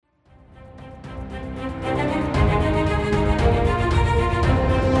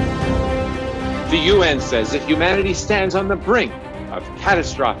The UN says that humanity stands on the brink of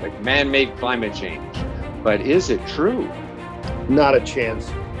catastrophic man-made climate change. But is it true? Not a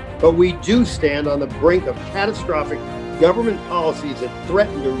chance. But we do stand on the brink of catastrophic government policies that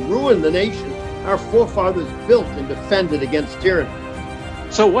threaten to ruin the nation our forefathers built and defended against tyranny.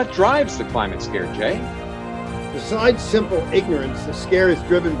 So what drives the climate scare, Jay? Besides simple ignorance, the scare is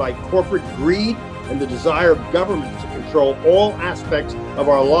driven by corporate greed and the desire of government to control all aspects of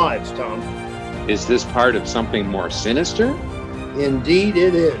our lives, Tom. Is this part of something more sinister? Indeed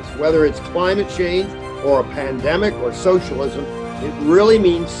it is. Whether it's climate change or a pandemic or socialism, it really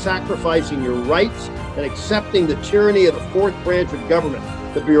means sacrificing your rights and accepting the tyranny of the fourth branch of government,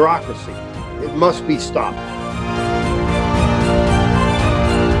 the bureaucracy. It must be stopped.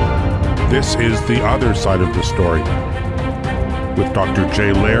 This is The Other Side of the Story with Dr.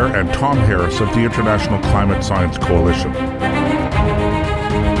 Jay Lehr and Tom Harris of the International Climate Science Coalition.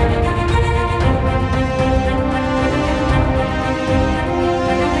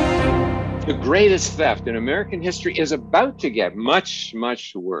 The greatest theft in American history is about to get much,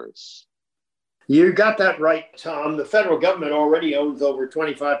 much worse. You got that right, Tom. The federal government already owns over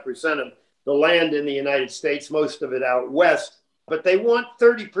 25% of the land in the United States, most of it out west. But they want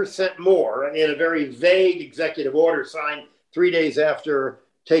 30% more in a very vague executive order signed 3 days after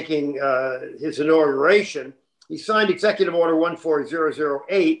taking his inauguration. He signed Executive Order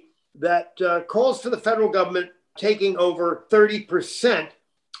 14008 that calls for the federal government taking over 30%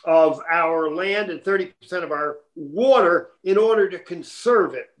 of our land and 30% of our water in order to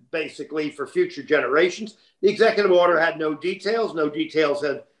conserve it, basically, for future generations. The executive order had no details. No details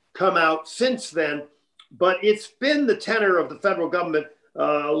had come out since then. But it's been the tenor of the federal government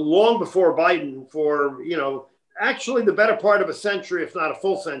long before Biden for, actually the better part of a century, if not a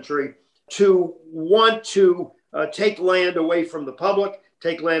full century, to want to take land away from the public,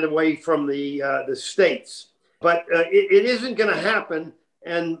 take land away from the states. But it isn't going to happen.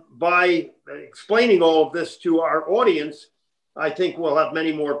 And by explaining all of this to our audience, I think we'll have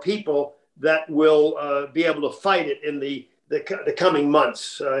many more people that will be able to fight it in the coming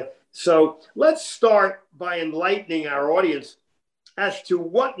months. So let's start by enlightening our audience as to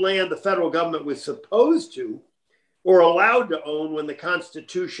what land the federal government was supposed to or allowed to own when the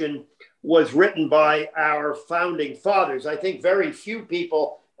Constitution was written by our founding fathers. I think very few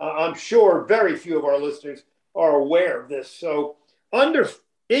people, I'm sure very few of our listeners are aware of this. So under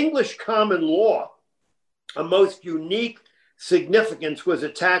English common law, a most unique significance was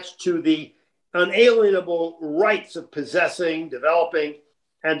attached to the unalienable rights of possessing, developing,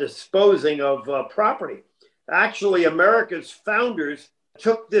 and disposing of property. Actually, America's founders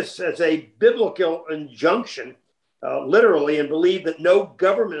took this as a biblical injunction, literally, and believed that no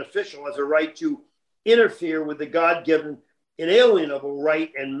government official has a right to interfere with the God-given inalienable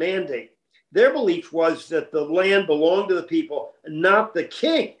right and mandate. Their belief was that the land belonged to the people, not the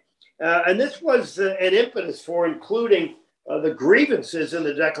king. And this was an impetus for including the grievances in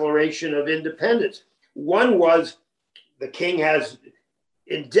the Declaration of Independence. One was the king has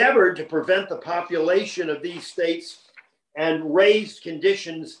endeavored to prevent the population of these states and raised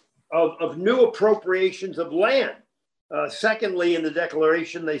conditions of new appropriations of land. Secondly, in the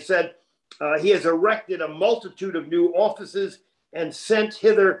Declaration, they said he has erected a multitude of new offices and sent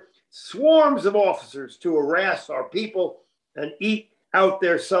hither swarms of officers to harass our people and eat out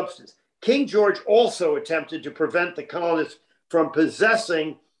their substance. King George also attempted to prevent the colonists from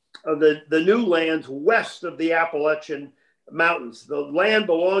possessing the new lands west of the Appalachian Mountains. The land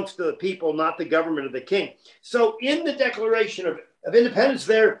belongs to the people, not the government of the king. So in the Declaration of Independence,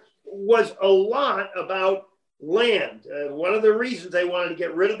 there was a lot about land. One of the reasons they wanted to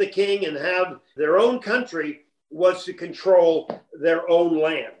get rid of the king and have their own country was to control their own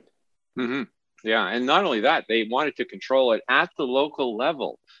land. Mm-hmm. Yeah, and not only that, they wanted to control it at the local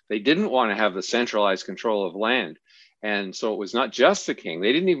level. They didn't want to have the centralized control of land. And so it was not just the king.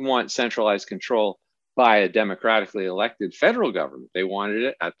 They didn't even want centralized control by a democratically elected federal government. They wanted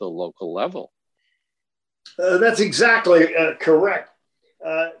it at the local level. That's exactly correct.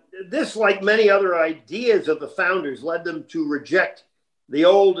 This, like many other ideas of the founders, led them to reject the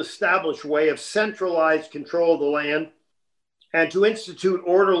old established way of centralized control of the land and to institute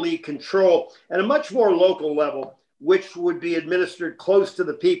orderly control at a much more local level, which would be administered close to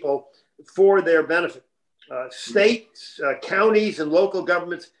the people for their benefit. States, counties, and local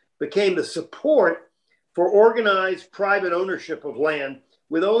governments became the support for organized private ownership of land,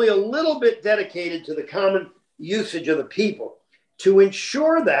 with only a little bit dedicated to the common usage of the people. To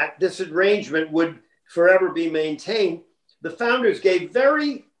ensure that this arrangement would forever be maintained, the founders gave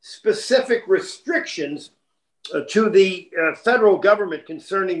very specific restrictions to the federal government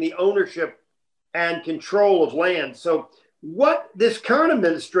concerning the ownership and control of land. So what this current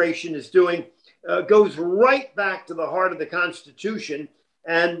administration is doing goes right back to the heart of the Constitution.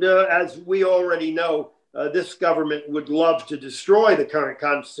 And as we already know, this government would love to destroy the current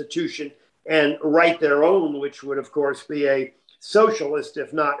Constitution and write their own, which would, of course, be a socialist,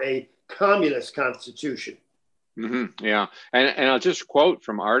 if not a communist constitution. Mm-hmm. Yeah. And I'll just quote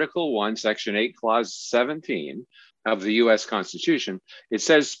from Article 1, Section 8, Clause 17 of the U.S. Constitution. It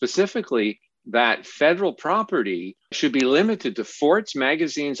says specifically that federal property should be limited to forts,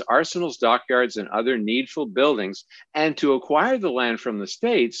 magazines, arsenals, dockyards, and other needful buildings. And to acquire the land from the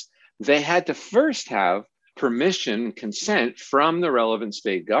states, they had to first have permission, consent from the relevant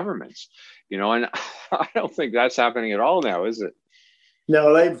state governments. And I don't think that's happening at all now, is it?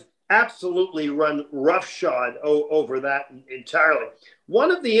 No, they've absolutely run roughshod over that entirely.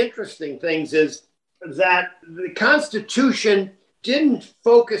 One of the interesting things is that the Constitution didn't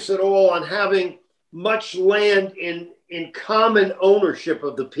focus at all on having much land in common ownership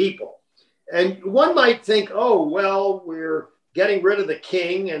of the people. And one might think, oh, well, we're getting rid of the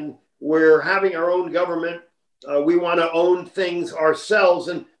king and we're having our own government. We want to own things ourselves.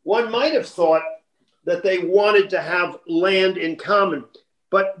 And one might have thought that they wanted to have land in common.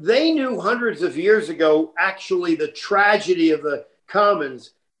 But they knew hundreds of years ago, actually, the tragedy of the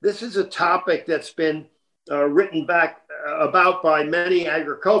commons. This is a topic that's been written back about by many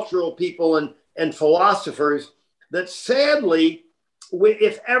agricultural people and philosophers, that sadly,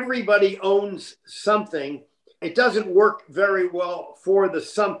 if everybody owns something, it doesn't work very well for the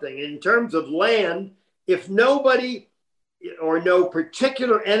something. In terms of land, if nobody or no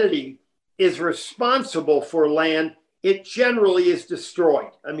particular entity is responsible for land, it generally is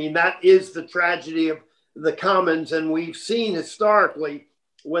destroyed. I mean, that is the tragedy of the commons. And we've seen historically,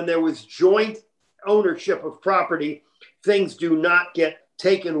 when there was joint ownership of property, things do not get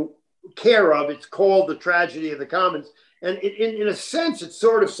taken care of. It's called the tragedy of the commons. And in a sense, it's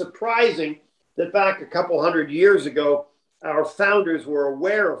sort of surprising that back a couple hundred years ago, our founders were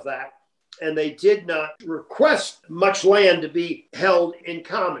aware of that, and they did not request much land to be held in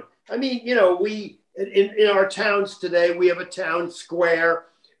common. I mean, we in our towns today, we have a town square.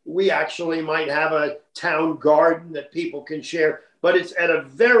 We actually might have a town garden that people can share, but it's at a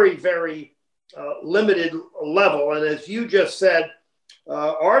very, very limited level. And as you just said,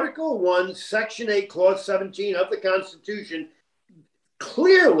 Article 1, Section 8, Clause 17 of the Constitution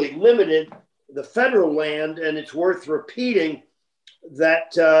clearly limited the federal land, and it's worth repeating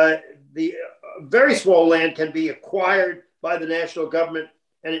that the very small land can be acquired by the national government,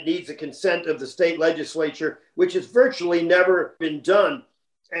 and it needs the consent of the state legislature, which has virtually never been done.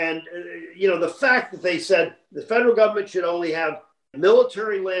 And, the fact that they said the federal government should only have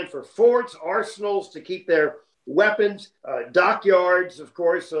military land for forts, arsenals to keep their weapons, dockyards, of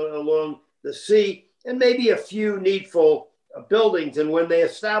course, along the sea, and maybe a few needful buildings. And when they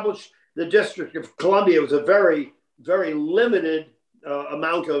established the District of Columbia, it was a very, very limited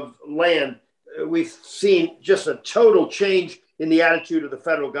amount of land. We've seen just a total change in the attitude of the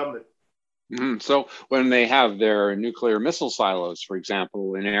federal government. Mm-hmm. So when they have their nuclear missile silos, for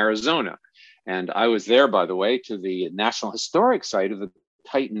example, in Arizona, and I was there, by the way, to the National Historic Site of the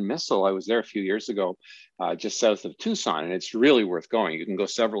Titan missile. I was there a few years ago, just south of Tucson, and it's really worth going. You can go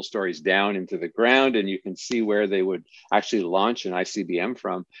several stories down into the ground, and you can see where they would actually launch an ICBM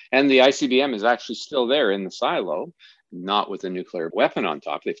from. And the ICBM is actually still there in the silo, not with a nuclear weapon on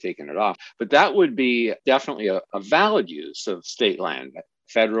top. They've taken it off. But that would be definitely a valid use of state land,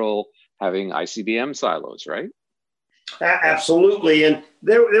 federal having ICBM silos, right? Absolutely. And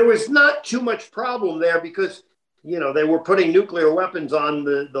there was not too much problem there because, they were putting nuclear weapons on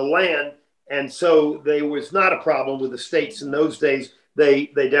the land. And so there was not a problem with the states in those days. They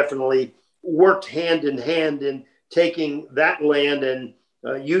definitely worked hand in hand in taking that land and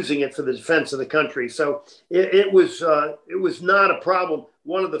using it for the defense of the country. So it was not a problem.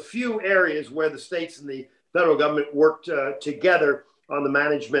 One of the few areas where the states and the federal government worked together on the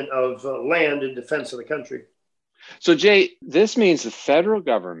management of land in defense of the country. So, Jay, this means the federal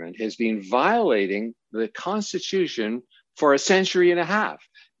government has been violating the Constitution for a century and a half.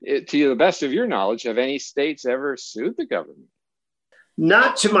 To the best of your knowledge, have any states ever sued the government?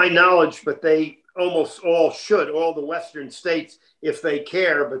 Not to my knowledge, but they almost all should, all the Western states, if they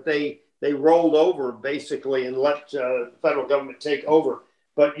care, but they rolled over basically and let the federal government take over.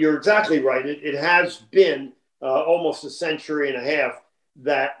 But you're exactly right. It has been almost a century and a half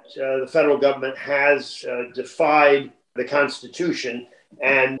that the federal government has defied the Constitution.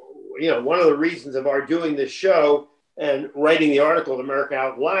 And, one of the reasons of our doing this show and writing the article at America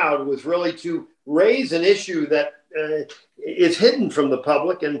Out Loud was really to raise an issue that is hidden from the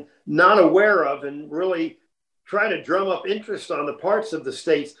public. And not aware of, and really try to drum up interest on the parts of the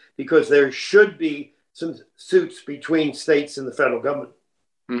states, because there should be some suits between states and the federal government.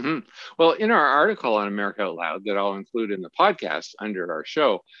 Mm-hmm. Well, in our article on America Out Loud that I'll include in the podcast under our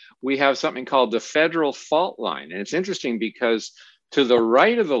show, we have something called the federal fault line. And it's interesting because to the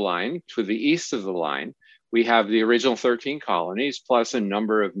right of the line, to the east of the line, we have the original 13 colonies plus a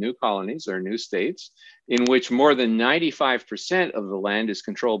number of new colonies or new states in which more than 95% of the land is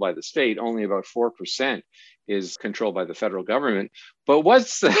controlled by the state. Only about 4% is controlled by the federal government. But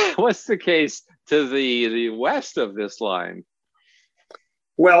what's the case to the west of this line?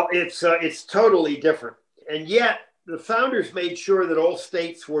 Well, it's totally different. And yet the founders made sure that all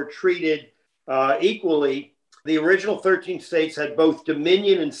states were treated equally. The original 13 states had both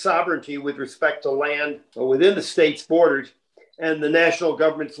dominion and sovereignty with respect to land within the state's borders, and the national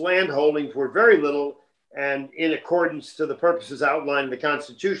government's land holdings were very little and in accordance to the purposes outlined in the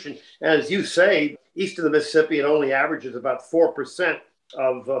Constitution. As you say, east of the Mississippi, it only averages about 4%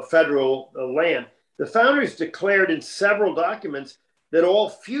 of federal land. The founders declared in several documents that all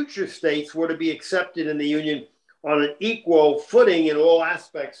future states were to be accepted in the Union on an equal footing in all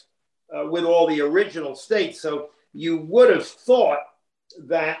aspects with all the original states. So you would have thought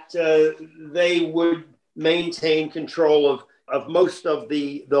that they would maintain control of most of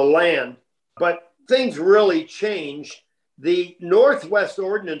the land. But things really changed. The Northwest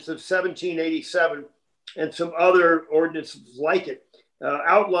Ordinance of 1787 and some other ordinances like it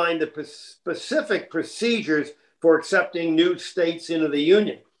outlined the specific procedures for accepting new states into the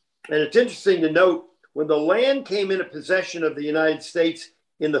Union. And it's interesting to note, when the land came into possession of the United States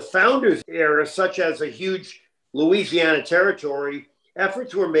in the founders' era, such as a huge Louisiana territory,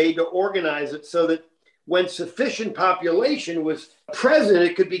 efforts were made to organize it so that when sufficient population was present,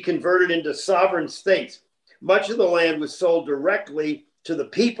 it could be converted into sovereign states. Much of the land was sold directly to the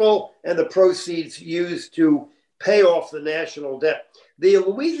people, and the proceeds used to pay off the national debt. The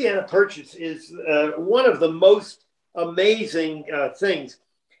Louisiana Purchase is one of the most amazing things.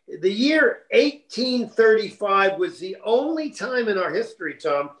 The year 1835 was the only time in our history,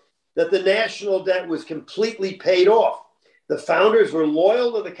 Tom, that the national debt was completely paid off. The founders were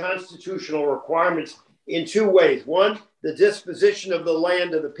loyal to the constitutional requirements in two ways. One, the disposition of the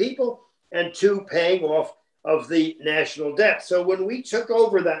land of the people, and two, paying off of the national debt. So when we took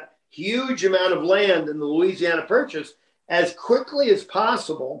over that huge amount of land in the Louisiana Purchase, as quickly as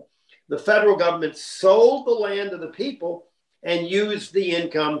possible, the federal government sold the land to the people and used the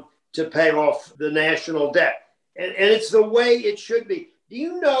income to pay off the national debt. And it's the way it should be. Do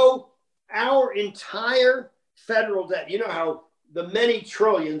you know our entire federal debt? You know how the many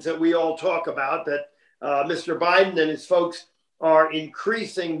trillions that we all talk about that Mr. Biden and his folks are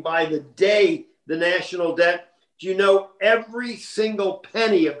increasing by the day, the national debt? Do you know every single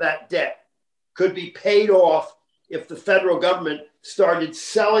penny of that debt could be paid off if the federal government started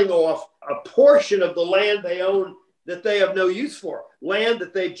selling off a portion of the land they own that they have no use for, land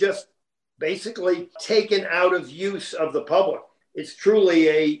that they've just basically taken out of use of the public? It's truly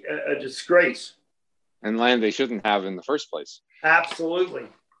a disgrace. And land they shouldn't have in the first place. Absolutely.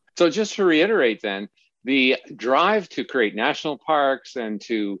 So just to reiterate then, the drive to create national parks and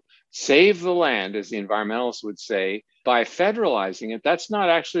to save the land, as the environmentalists would say, by federalizing it, that's not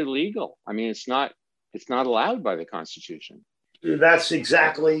actually legal. I mean, it's not allowed by the Constitution. That's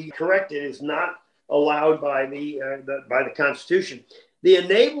exactly correct. It is not allowed by the Constitution. The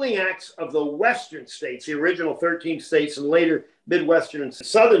enabling acts of the Western states, the original 13 states and later Midwestern and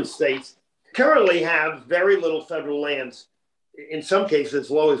Southern states, currently have very little federal lands, in some cases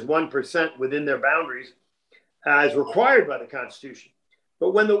as low as 1% within their boundaries, as required by the Constitution.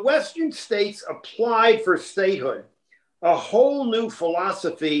 But when the Western states applied for statehood, a whole new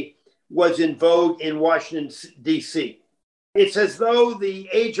philosophy was in vogue in Washington, D.C. It's as though the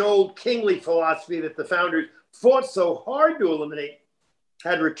age-old kingly philosophy that the founders fought so hard to eliminate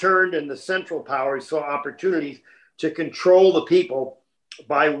had returned, and the Central Powers saw opportunities to control the people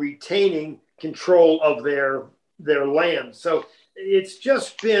by retaining control of their land. So it's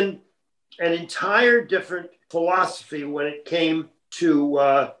just been an entire different philosophy when it came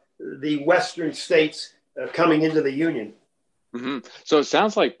to the Western states coming into the Union. Mm-hmm. So it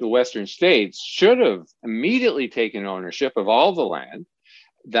sounds like the Western states should have immediately taken ownership of all the land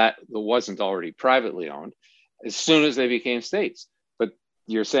that wasn't already privately owned as soon as they became states. But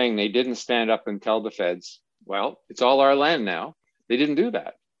you're saying they didn't stand up and tell the feds, well, it's all our land now. They didn't do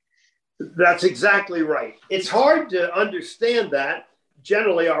that. That's exactly right. It's hard to understand that.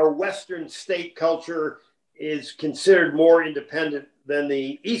 Generally, our Western state culture is considered more independent than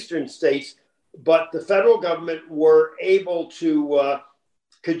the Eastern states, but the federal government were able to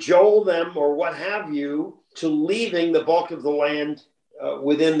cajole them or what have you to leaving the bulk of the land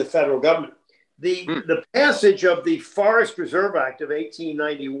within the federal government. The passage of the Forest Reserve Act of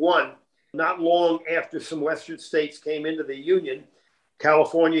 1891, not long after some Western states came into the Union,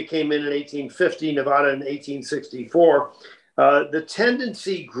 California came in 1850, Nevada in 1864, the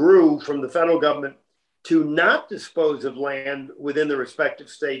tendency grew from the federal government to not dispose of land within the respective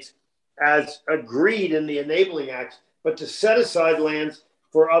states as agreed in the enabling acts, but to set aside lands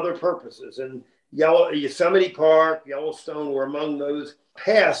for other purposes. And Yosemite Park, Yellowstone were among those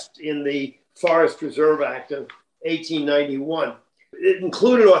passed in the Forest Reserve Act of 1891. It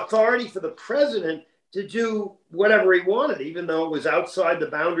included authority for the president to do whatever he wanted, even though it was outside the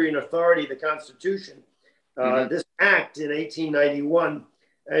boundary and authority of the Constitution. This act in 1891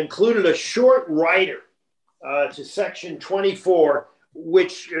 included a short rider to Section 24,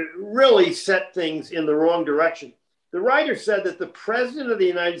 which really set things in the wrong direction. The rider said that the President of the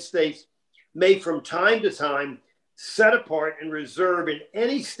United States may from time to time set apart and reserve in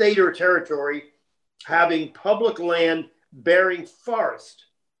any state or territory having public land bearing forest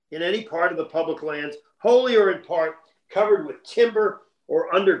in any part of the public lands, wholly or in part, covered with timber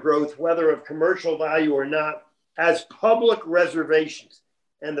or undergrowth, whether of commercial value or not, as public reservations.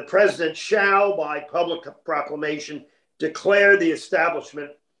 And the president shall, by public proclamation, declare the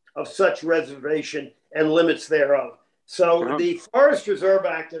establishment of such reservation and limits thereof. So the Forest Reserve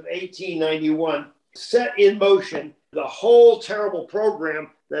Act of 1891 set in motion the whole terrible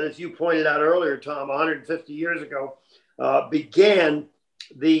program that, as you pointed out earlier, Tom, 150 years ago, began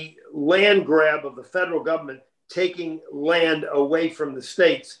the land grab of the federal government, taking land away from the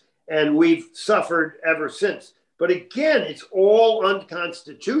states. And we've suffered ever since. But again, it's all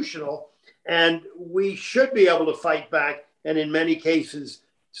unconstitutional, and we should be able to fight back and in many cases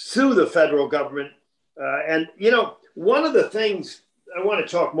sue the federal government. And, you know, one of the things I want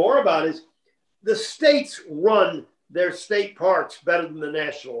to talk more about is the states run their state parks better than the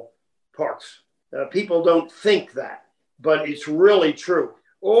national parks. People don't think that, but it's really true.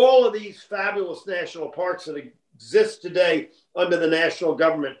 All of these fabulous national parks that exist today under the national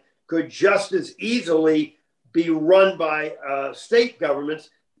government could just as easily be run by state governments.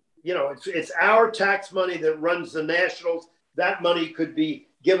 You know, it's our tax money that runs the nationals. That money could be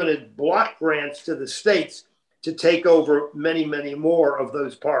given as block grants to the states to take over many, many more of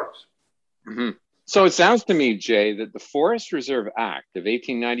those parks. So it sounds to me, Jay, that the Forest Reserve Act of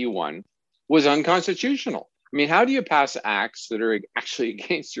 1891 was unconstitutional. I mean, how do you pass acts that are actually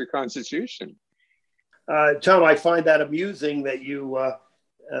against your Constitution? Tom, I find that amusing that you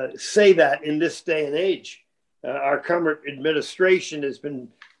say that in this day and age. Our current administration has been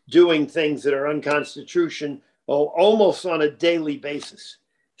doing things that are unconstitutional almost on a daily basis.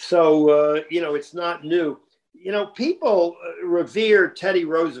 So, you know, it's not new. You know, people revere Teddy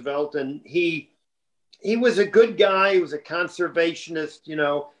Roosevelt, and he was a good guy. He was a conservationist. You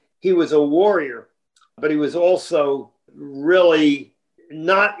know, he was a warrior, but he was also really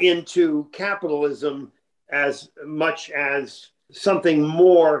not into capitalism as much as something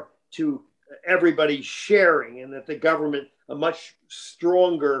more to everybody sharing, and that the government, a much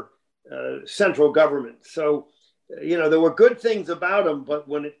stronger central government. So, you know, there were good things about him, but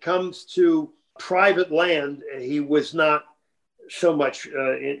when it comes to private land, he was not so much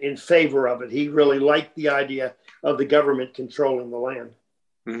in favor of it. He really liked the idea of the government controlling the land.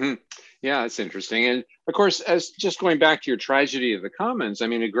 Yeah, that's interesting. And of course, as just going back to your tragedy of the commons, I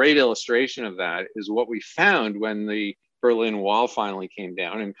mean, a great illustration of that is what we found when the Berlin Wall finally came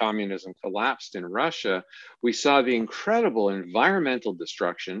down and communism collapsed in Russia. We saw the incredible environmental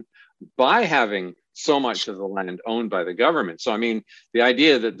destruction by having so much of the land owned by the government. So, I mean, the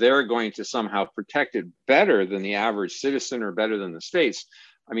idea that they're going to somehow protect it better than the average citizen or better than the states,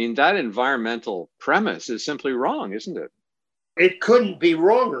 I mean, that environmental premise is simply wrong, isn't it? It couldn't be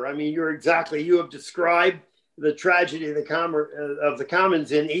wronger. I mean, you have described the tragedy of the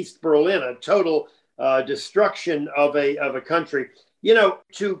commons in East Berlin, a total destruction of a country. You know,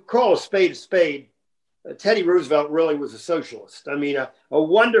 to call a spade, Teddy Roosevelt really was a socialist. I mean, a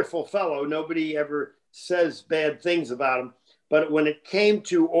wonderful fellow. Nobody ever says bad things about him. But when it came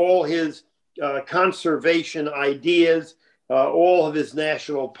to all his conservation ideas, all of his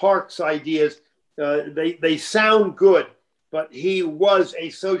national parks ideas, they sound good. But he was a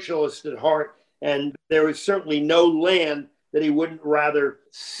socialist at heart, and there was certainly no land that he wouldn't rather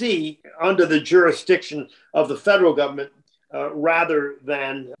see under the jurisdiction of the federal government rather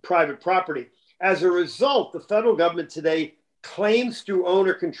than private property. As a result, the federal government today claims to own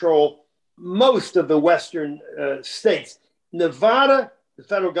or control most of the western states. Nevada, the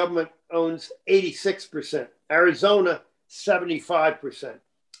federal government owns 86%. Arizona, 75%.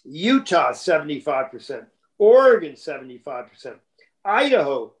 Utah, 75%. Oregon, 75%.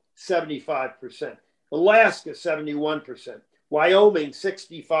 Idaho, 75%. Alaska, 71%. Wyoming,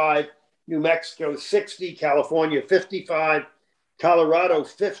 65%. New Mexico, 60%. California, 55%. Colorado,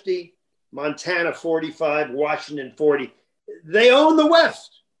 50%. Montana, 45%. Washington, 40%. They own the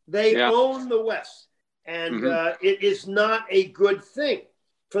West. They own the West. And it is not a good thing.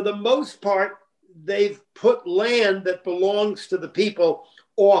 For the most part, they've put land that belongs to the people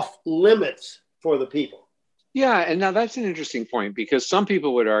off limits for the people. Yeah, and now that's an interesting point, because some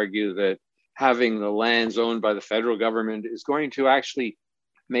people would argue that having the lands owned by the federal government is going to actually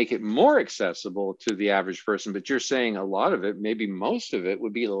make it more accessible to the average person. But you're saying a lot of it, maybe most of it,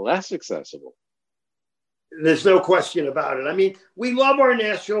 would be less accessible. There's no question about it. I mean, we love our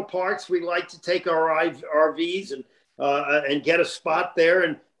national parks. We like to take our RVs and get a spot there.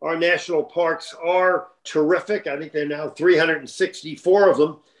 And our national parks are terrific. I think there are now 364 of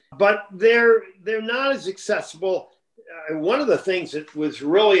them, but they're not as accessible. One of the things that was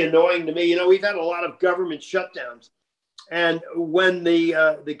really annoying to me, we've had a lot of government shutdowns. And when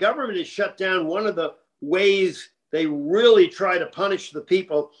the government is shut down, one of the ways they really try to punish the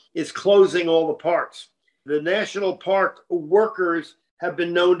people is closing all the parks. The national park workers have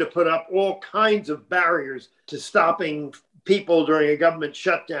been known to put up all kinds of barriers to stopping people during a government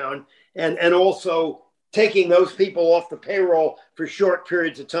shutdown, and also taking those people off the payroll for short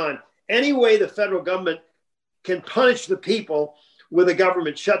periods of time. Any way the federal government can punish the people with a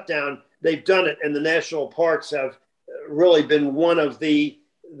government shutdown, they've done it, and the national parks have really been one of the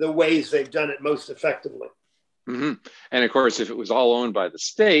ways they've done it most effectively. And of course, if it was all owned by the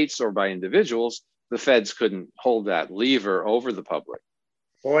states or by individuals, the feds couldn't hold that lever over the public.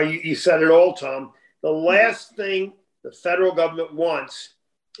 Boy, you said it all, Tom. The last thing the federal government wants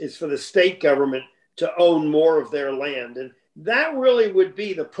is for the state government to own more of their land. And that really would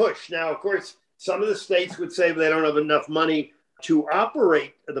be the push. Now, of course, some of the states would say they don't have enough money to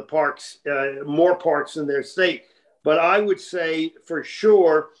operate the parks, more parks in their state. But I would say for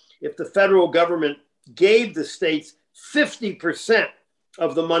sure, if the federal government gave the states 50%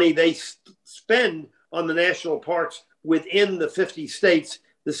 of the money they spend on the national parks within the 50 states,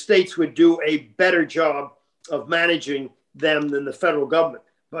 the states would do a better job of managing them than the federal government.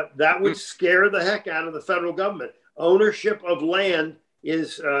 But that would scare the heck out of the federal government. Ownership of land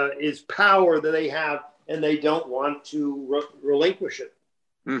is power that they have, and they don't want to relinquish it.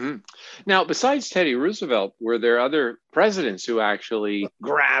 Now, besides Teddy Roosevelt, were there other presidents who actually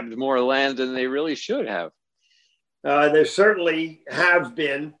grabbed more land than they really should have? There certainly have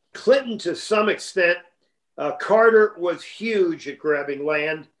been. Clinton, to some extent. Carter was huge at grabbing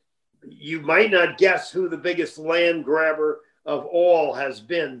land. You might not guess who the biggest land grabber of all has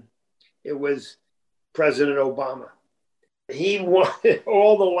been. It was President Obama. He wanted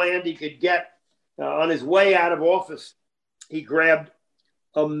all the land he could get. On his way out of office, he grabbed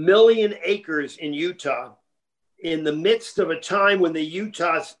 1 million acres in Utah in the midst of a time when the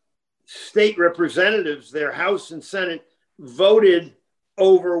Utah state representatives, their House and Senate, voted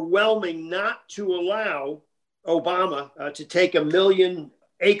overwhelming not to allow Obama to take 1 million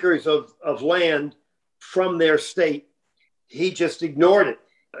acres of land from their state. He just ignored it.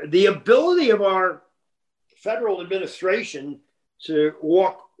 The ability of our federal administration to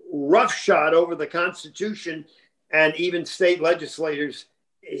walk roughshod over the Constitution and even state legislators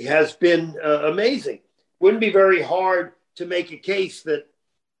has been amazing. Wouldn't be very hard to make a case that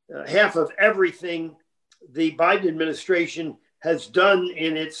half of everything the Biden administration has done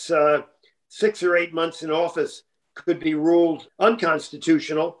in its 6 or 8 months in office could be ruled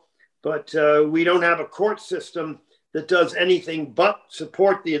unconstitutional, but we don't have a court system that does anything but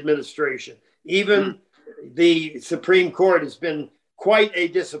support the administration. Even the Supreme Court has been quite a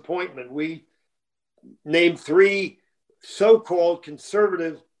disappointment. We named 3 so-called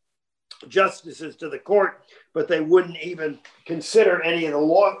conservative justices to the court, but they wouldn't even consider any of the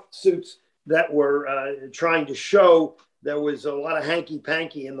lawsuits that were trying to show there was a lot of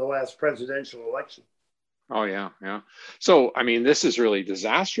hanky-panky in the last presidential election. Oh, yeah. So, I mean, this is really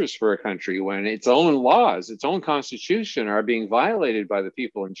disastrous for a country when its own laws, its own constitution are being violated by the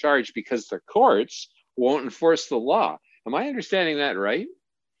people in charge because the courts won't enforce the law. Am I understanding that right?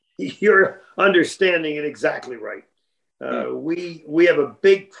 You're understanding it exactly right. We have a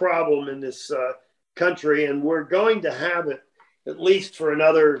big problem in this country, and we're going to have it at least for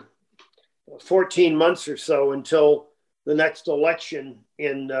another 14 months or so until the next election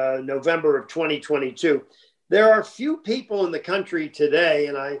in November of 2022. There are few people in the country today,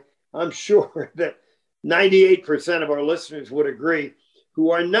 and I'm sure that 98% of our listeners would agree,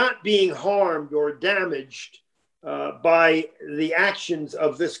 who are not being harmed or damaged by the actions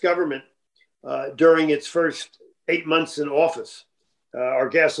of this government during its first 8 months in office. Our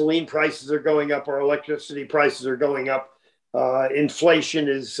gasoline prices are going up. Our electricity prices are going up. Inflation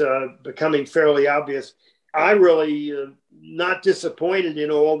is becoming fairly obvious. I really not disappointed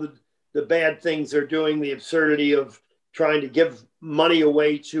in all the bad things they're doing, the absurdity of trying to give money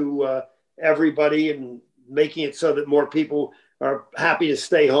away to everybody and making it so that more people are happy to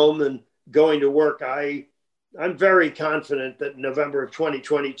stay home than going to work. I'm very confident that in November of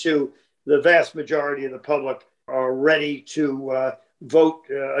 2022, the vast majority of the public are ready to vote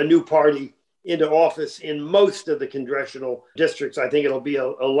a new party into office in most of the congressional districts. I think it'll be a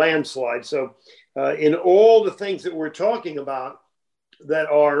landslide. So in all the things that we're talking about that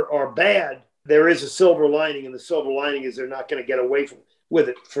are bad, there is a silver lining, and the silver lining is they're not going to get away with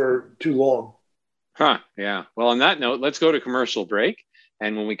it for too long. Yeah. Well, on that note, let's go to commercial break.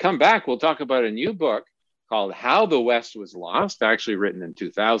 And when we come back, we'll talk about a new book called How the West Was Lost, actually written in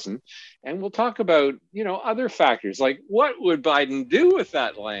 2000. And we'll talk about, other factors like what would Biden do with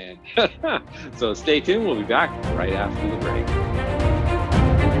that land? So stay tuned. We'll be back right after the break.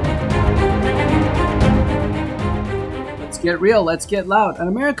 Let's get real. Let's get loud. On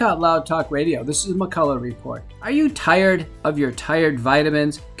America Out Loud Talk Radio, this is McCullough Report. Are you tired of your tired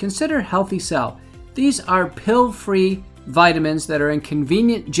vitamins? Consider Healthy Cell. These are pill-free vitamins that are in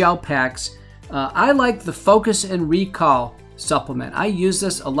convenient gel packs. I like the Focus and Recall supplement. I use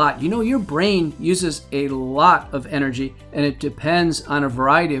this a lot. Your brain uses a lot of energy, and it depends on a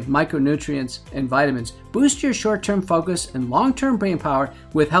variety of micronutrients and vitamins. Boost your short-term focus and long-term brain power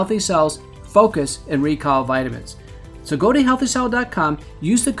with Healthy Cell's Focus and Recall vitamins. So go to healthycell.com,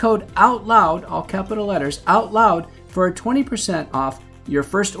 use the code OUTLOUD, all capital letters, OUTLOUD, for a 20% off your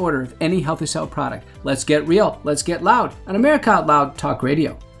first order of any Healthy Cell product. Let's get real. Let's get loud on America Out Loud Talk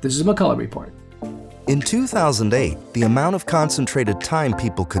Radio. This is McCullough Report. In 2008, the amount of concentrated time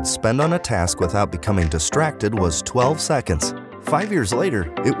people could spend on a task without becoming distracted was 12 seconds. 5 years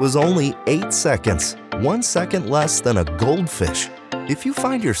later, it was only 8 seconds, 1 second less than a goldfish. If you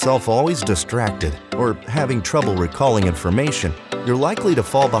find yourself always distracted or having trouble recalling information, you're likely to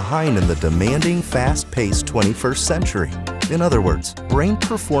fall behind in the demanding, fast-paced 21st century. In other words, brain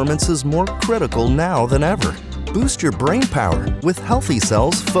performance is more critical now than ever. Boost your brain power with Healthy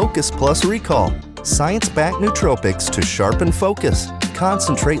Cell's Focus Plus Recall. Science-backed nootropics to sharpen focus,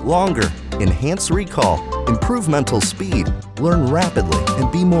 concentrate longer, enhance recall, improve mental speed, learn rapidly,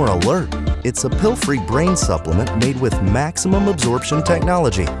 and be more alert. It's a pill-free brain supplement made with maximum absorption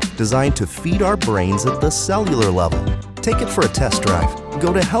technology, designed to feed our brains at the cellular level. Take it for a test drive.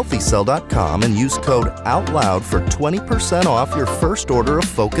 Go to healthycell.com and use code OUTLOUD for 20% off your first order of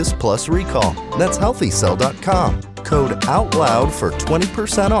Focus Plus Recall. That's healthycell.com. Code OUTLOUD for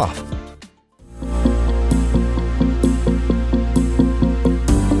 20% off.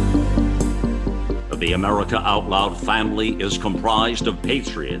 The America Out Loud family is comprised of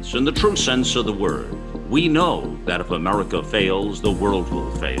patriots in the true sense of the word. We know that if America fails, the world will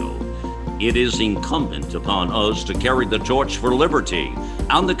fail. It is incumbent upon us to carry the torch for liberty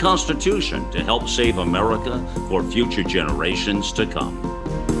and the Constitution to help save America for future generations to come.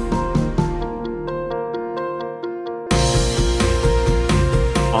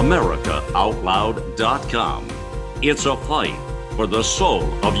 AmericaOutloud.com. It's a fight for the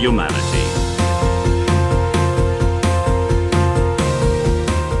soul of humanity.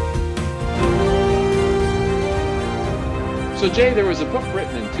 So, Jay, there was a book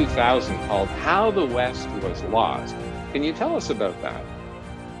written in 2000 called How the West Was Lost. Can you tell us about that?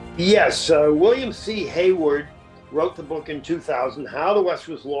 Yes. William C. Hayward wrote the book in 2000, How the West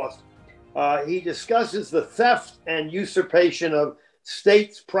Was Lost. He discusses the theft and usurpation of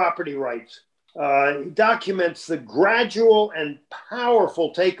states' property rights. He documents the gradual and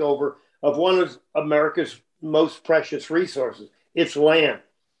powerful takeover of one of America's most precious resources, its land.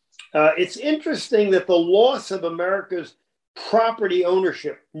 It's interesting that the loss of America's property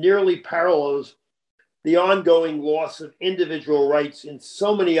ownership nearly parallels the ongoing loss of individual rights in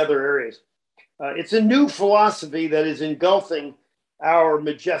so many other areas. It's a new philosophy that is engulfing our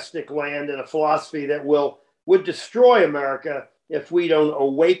majestic land, and a philosophy that would destroy America if we don't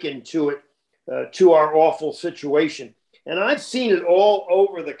awaken to it, to our awful situation. And I've seen it all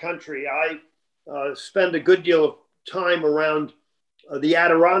over the country. I spend a good deal of time around the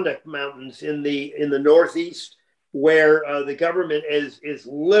Adirondack Mountains in the Northeast, where the government is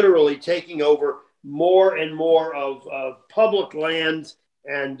literally taking over more and more of public lands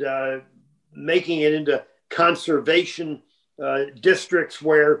and making it into conservation districts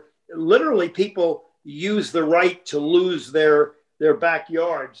where literally people use the right to lose their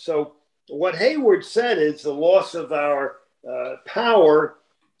backyard. So what Hayward said is the loss of our power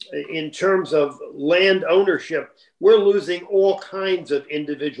in terms of land ownership. We're losing all kinds of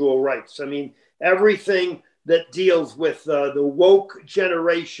individual rights. I mean, everything that deals with the woke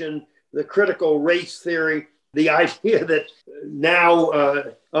generation, the critical race theory, the idea that now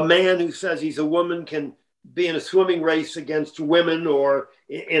a man who says he's a woman can be in a swimming race against women or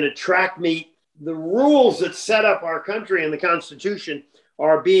in a track meet. The rules that set up our country and the Constitution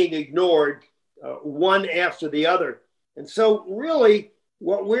are being ignored one after the other. And so really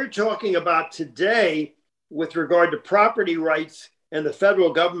what we're talking about today with regard to property rights and the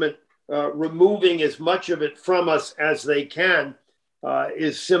federal government removing as much of it from us as they can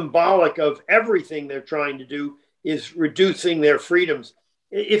is symbolic of everything they're trying to do, is reducing their freedoms.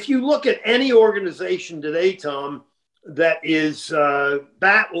 If you look at any organization today, Tom, that is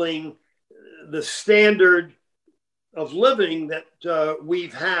battling the standard of living that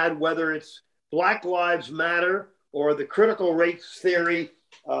we've had, whether it's Black Lives Matter or the critical race theory,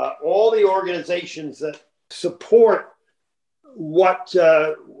 all the organizations that support what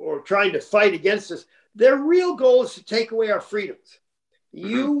or trying to fight against us, their real goal is to take away our freedoms.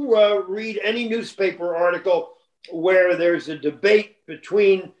 You read any newspaper article where there's a debate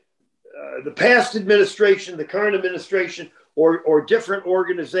between the past administration, the current administration, or different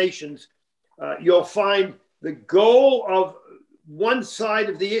organizations, you'll find the goal of one side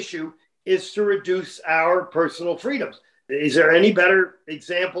of the issue is to reduce our personal freedoms. Is there any better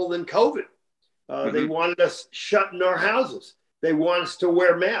example than COVID? They wanted us shut in our houses. They want us to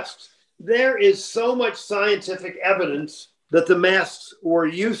wear masks. There is so much scientific evidence that the masks were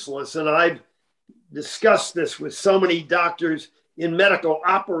useless. And I've discussed this with so many doctors in medical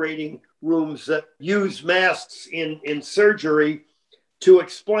operating rooms that use masks in surgery to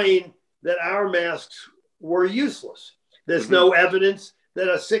explain that our masks were useless. There's no evidence that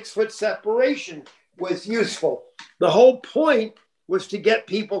a 6-foot separation was useful. The whole point was to get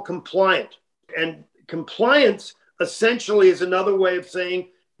people compliant. And compliance essentially is another way of saying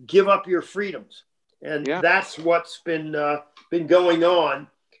give up your freedoms. And that's what's been going on.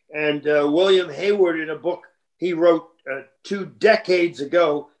 And William Hayward, in a book he wrote 2 decades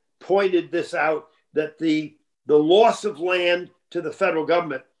ago, pointed this out, that the loss of land to the federal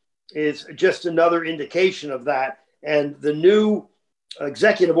government is just another indication of that. And the new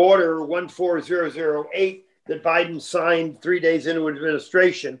executive order 14008 that Biden signed 3 days into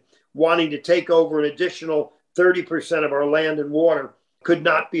administration, wanting to take over an additional 30% of our land and water, could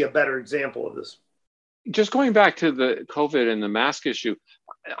not be a better example of this. Just going back to the COVID and the mask issue,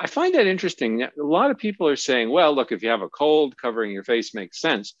 I find that interesting. A lot of people are saying, well, look, if you have a cold, covering your face makes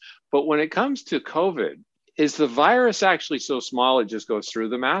sense. But when it comes to COVID, is the virus actually so small it just goes through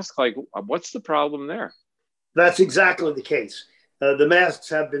the mask? Like, what's the problem there? That's exactly the case. The masks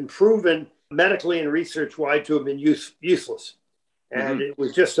have been proven medically and research-wide to have been useless. And it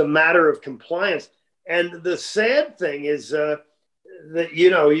was just a matter of compliance. And the sad thing is that,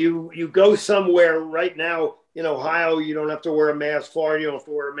 you go somewhere right now in Ohio, you don't have to wear a mask. Florida, you don't have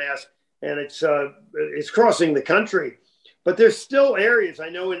to wear a mask. And it's crossing the country. But there's still areas, I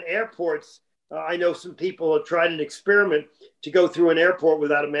know in airports, I know some people have tried an experiment to go through an airport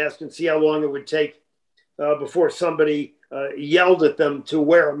without a mask and see how long it would take before somebody yelled at them to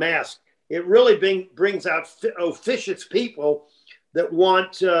wear a mask. It really brings out officious people that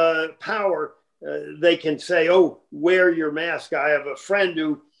want power. They can say, oh, wear your mask. I have a friend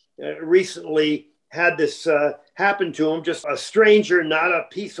who recently had this happen to him. Just a stranger, not a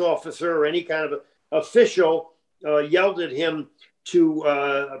peace officer or any kind of official, yelled at him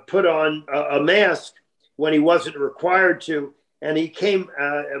to put on a mask when he wasn't required to. And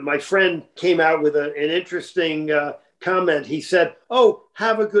my friend came out with an interesting comment. He said, oh,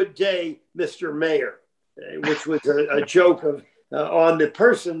 have a good day, Mr. Mayor, which was a joke on the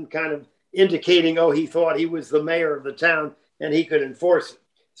person, kind of indicating, oh, he thought he was the mayor of the town and he could enforce it.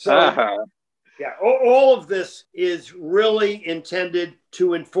 So, yeah, all of this is really intended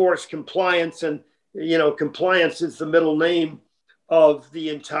to enforce compliance. And, compliance is the middle name of the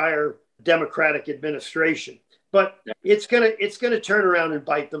entire Democratic administration. But it's gonna turn around and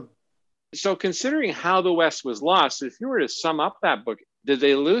bite them. So considering how the West was lost, if you were to sum up that book, did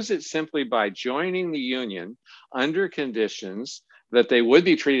they lose it simply by joining the Union under conditions that they would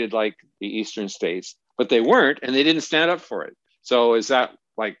be treated like the Eastern states, but they weren't, and they didn't stand up for it? So is that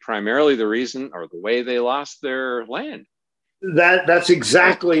like primarily the reason or the way they lost their land? That's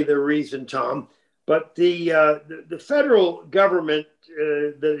exactly the reason, Tom. But the federal government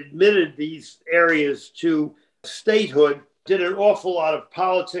that admitted these areas to statehood did an awful lot of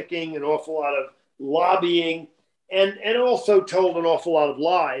politicking, an awful lot of lobbying, and also told an awful lot of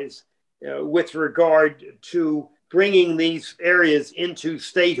lies. with regard to bringing these areas into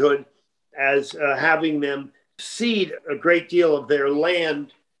statehood as having them cede a great deal of their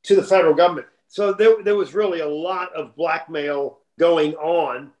land to the federal government. So there was really a lot of blackmail going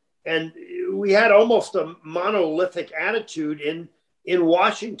on. And we had almost a monolithic attitude in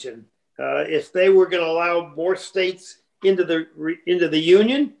Washington. If they were going to allow more states into the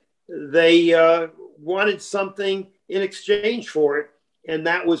Union, they wanted something in exchange for it, and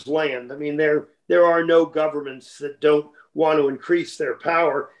that was land. I mean, there are no governments that don't want to increase their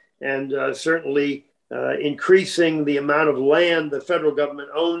power, and certainly increasing the amount of land the federal government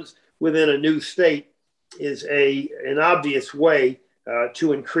owns within a new state is an obvious way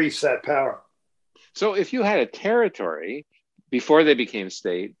to increase that power. So if you had a territory before they became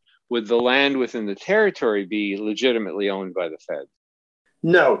state, would the land within the territory be legitimately owned by the feds?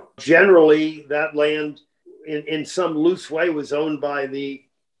 No. Generally, that land in some loose way was owned by the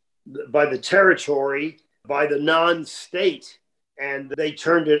territory, by the non-state, and they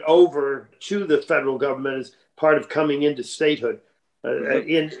turned it over to the federal government as part of coming into statehood.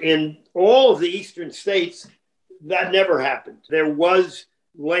 In all of the eastern states, that never happened. There was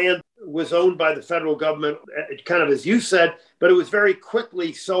land was owned by the federal government, kind of as you said, but it was very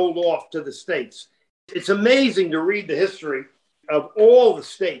quickly sold off to the states. It's amazing to read the history of all the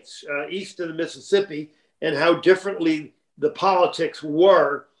states east of the Mississippi and how differently the politics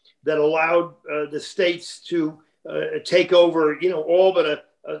were that allowed the states to take over, all but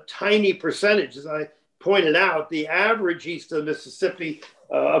a tiny percentage. As I pointed out, the average east of the Mississippi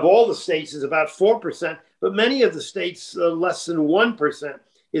of all the states is about 4%, but many of the states, less than 1%,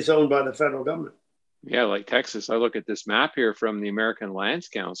 is owned by the federal government. Yeah, like Texas. I look at this map here from the American Lands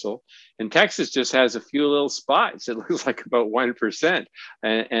Council, and Texas just has a few little spots. It looks like about 1%.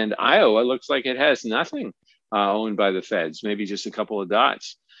 And Iowa looks like it has nothing owned by the feds, maybe just a couple of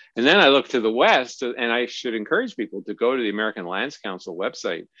dots. And then I look to the west, and I should encourage people to go to the American Lands Council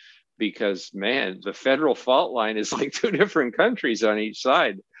website, because, man, the federal fault line is like two different countries on each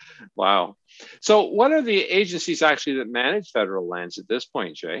side. Wow. So what are the agencies actually that manage federal lands at this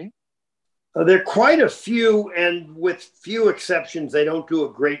point, Jay? There are quite a few, and with few exceptions, they don't do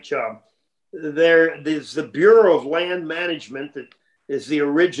a great job. There's the Bureau of Land Management that is the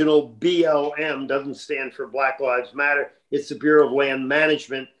original BLM, doesn't stand for Black Lives Matter. It's the Bureau of Land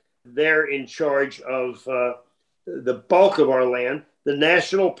Management. They're in charge of the bulk of our land. The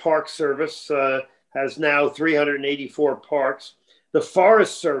National Park Service has now 384 parks. The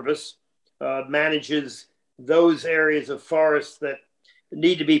Forest Service manages those areas of forests that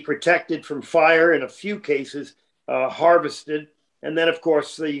need to be protected from fire, in a few cases harvested. And then, of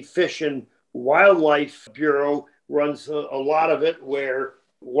course, the Fish and Wildlife Bureau runs a lot of it, where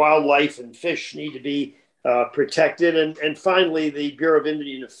wildlife and fish need to be protected. And finally, the Bureau of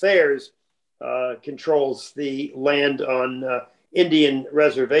Indian Affairs controls the land on Indian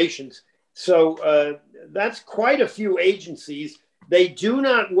reservations. So that's quite a few agencies. They do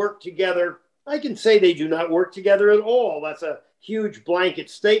not work together. I can say they do not work together at all. That's a huge blanket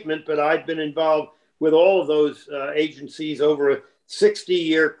statement, but I've been involved with all of those agencies over a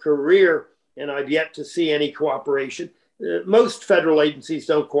 60-year career, and I've yet to see any cooperation. Most federal agencies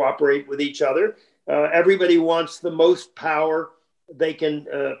don't cooperate with each other. Everybody wants the most power they can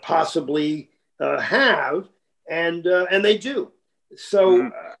possibly have, and they do.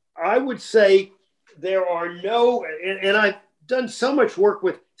 So I would say there are no, and I've done so much work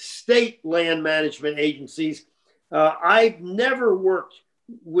with state land management agencies. I've never worked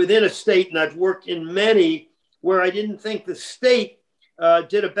within a state, and I've worked in many where I didn't think the state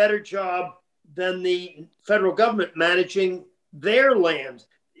did a better job than the federal government managing their land.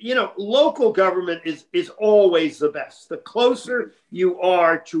 Local government is always the best. The closer you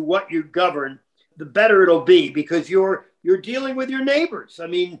are to what you govern, the better it'll be, because you're dealing with your neighbors. I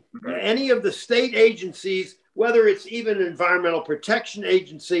mean, any of the state agencies, whether it's even an environmental protection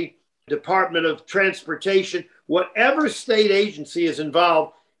agency, Department of Transportation, whatever state agency is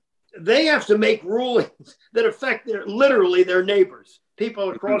involved, they have to make rulings that affect literally their neighbors, people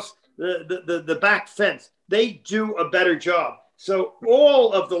across the back fence. They do a better job. So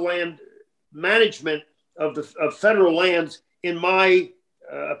all of the land management of federal lands, in my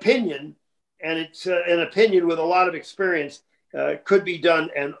opinion, and it's an opinion with a lot of experience, could be done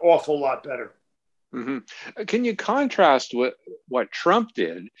an awful lot better. Mm-hmm. Can you contrast what Trump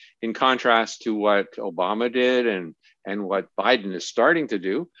did in contrast to what Obama did and what Biden is starting to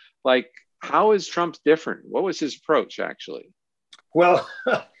do? Like, how is Trump different? What was his approach, actually? Well,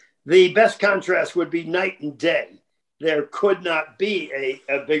 the best contrast would be night and day. There could not be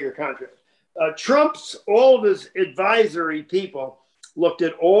a bigger contrast. Trump's, all of his advisory people looked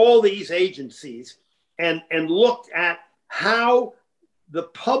at all these agencies and looked at how the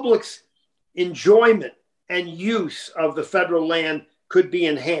public's enjoyment and use of the federal land could be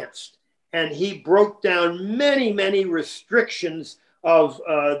enhanced. And he broke down many, many restrictions of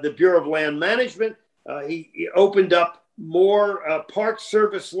the Bureau of Land Management. He opened up more Park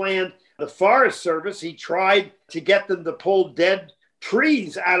Service land. The Forest Service, he tried to get them to pull dead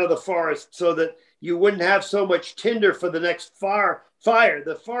trees out of the forest so that you wouldn't have so much tinder for the next fire.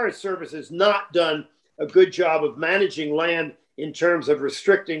 The Forest Service has not done a good job of managing land in terms of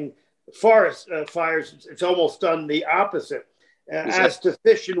restricting forest fires. It's almost done the opposite. As to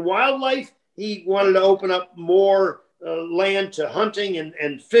fish and wildlife, he wanted to open up more land to hunting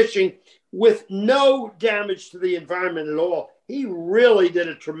and fishing with no damage to the environment at all. He really did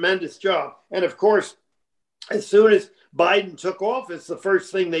a tremendous job. And of course, as soon as Biden took office, the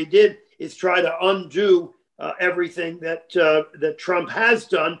first thing they did is try to undo everything that Trump has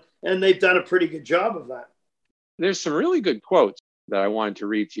done. And they've done a pretty good job of that. There's some really good quotes that I wanted to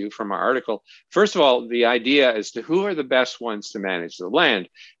read to you from our article. First of all, the idea as to who are the best ones to manage the land.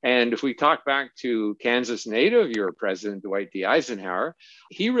 And if we talk back to Kansas native, your president, Dwight D. Eisenhower,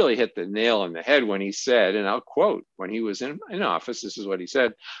 he really hit the nail on the head when he said, and I'll quote, when he was in office, this is what he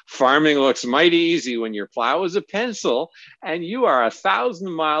said: "Farming looks mighty easy when your plow is a pencil and you are 1,000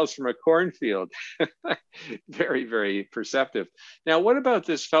 miles from a cornfield." Very, very perceptive. Now, what about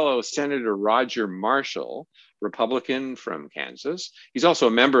this fellow, Senator Roger Marshall, Republican from Kansas? He's also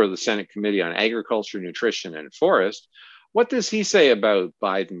a member of the Senate Committee on Agriculture, Nutrition, and Forest. What does he say about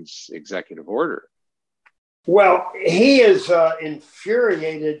Biden's executive order? Well, he is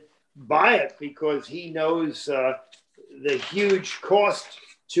infuriated by it because he knows the huge cost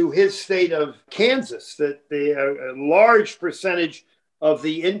to his state of Kansas, that the large percentage of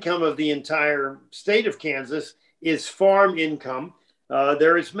the income of the entire state of Kansas is farm income.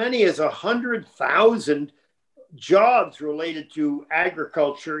 There are as many as 100,000 jobs related to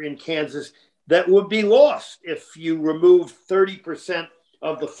agriculture in Kansas that would be lost if you remove 30%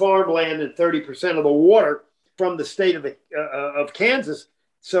 of the farmland and 30% of the water from the state of Kansas.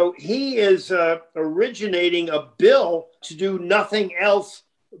 So he is originating a bill to do nothing else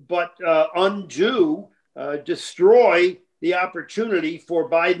but destroy the opportunity for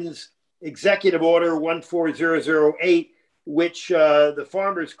Biden's executive order 14008, which the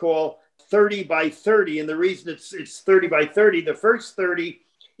farmers call 30 by 30. And the reason it's 30 by 30, the first 30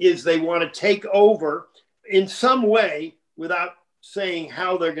 is they want to take over in some way, without saying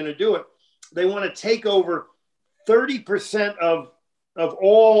how they're going to do it. They want to take over 30% of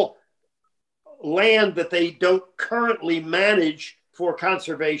all land that they don't currently manage for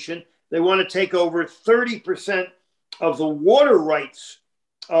conservation. They want to take over 30% of the water rights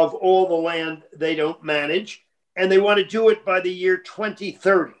of all the land they don't manage. And they want to do it by the year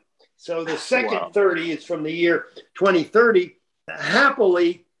 2030. So the second 30 is from the year 2030.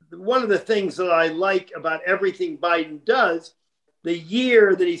 Happily, one of the things that I like about everything Biden does, the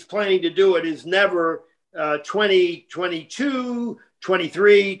year that he's planning to do it is never 2022,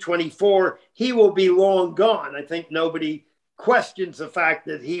 23, 24. He will be long gone. I think nobody questions the fact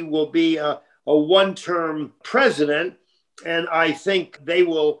that he will be a one-term president. And I think they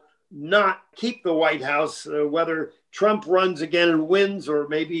will not keep the White House, whether Trump runs again and wins, or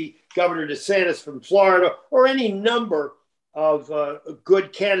maybe Governor DeSantis from Florida, or any number of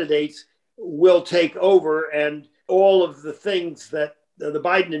good candidates will take over. And all of the things that the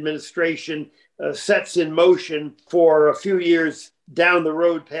Biden administration sets in motion for a few years down the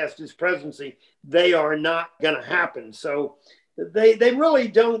road past his presidency, they are not going to happen. So they really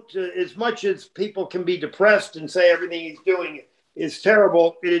don't, as much as people can be depressed and say everything he's doing is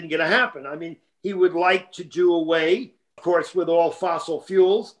terrible, it isn't going to happen. I mean, he would like to do away, of course, with all fossil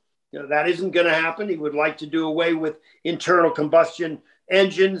fuels. That isn't going to happen. He would like to do away with internal combustion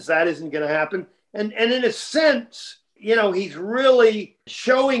engines. That isn't going to happen. And in a sense, he's really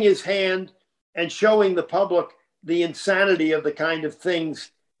showing his hand and showing the public the insanity of the kind of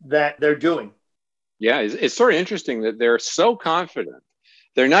things that they're doing. Yeah, it's sort of interesting that they're so confident.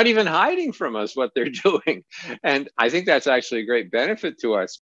 They're not even hiding from us what they're doing. And I think that's actually a great benefit to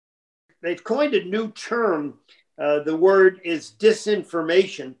us. They've coined a new term. The word is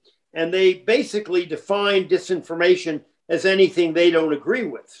disinformation. And they basically define disinformation as anything they don't agree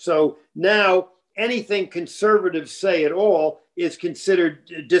with. So now anything conservatives say at all is considered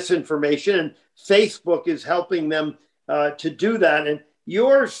disinformation. And Facebook is helping them to do that. And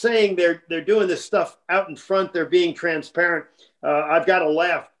you're saying they're doing this stuff out in front. They're being transparent. I've got to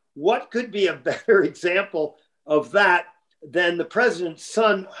laugh. What could be a better example of that than the president's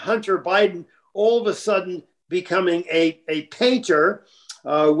son, Hunter Biden, all of a sudden becoming a painter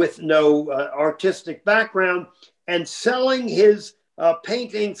with no artistic background and selling his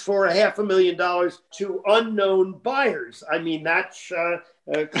paintings for $500,000 to unknown buyers. I mean, that's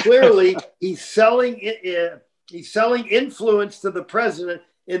clearly he's selling influence to the president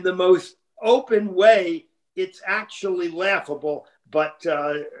in the most open way. It's actually laughable. But,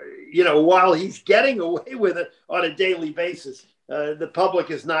 while he's getting away with it on a daily basis, the public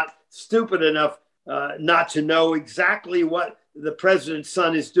is not stupid enough not to know exactly what the president's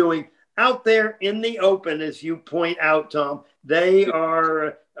son is doing out there in the open. As you point out, Tom, they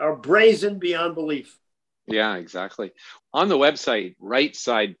are brazen beyond belief. Yeah, exactly. On the website, Right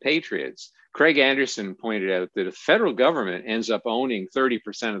Side Patriots, Craig Anderson pointed out that if the federal government ends up owning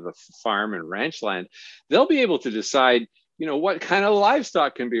 30% of the farm and ranch land, they'll be able to decide, what kind of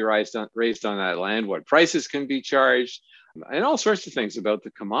livestock can be raised on that land, what prices can be charged, and all sorts of things about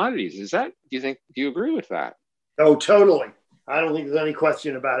the commodities. Do you agree with that? Oh, totally. I don't think there's any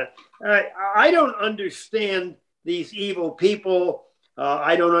question about it. I don't understand these evil people.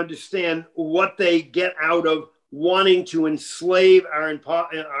 I don't understand what they get out of wanting to enslave our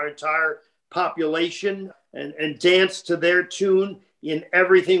entire population and dance to their tune in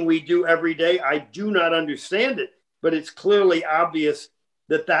everything we do every day. I do not understand it, but it's clearly obvious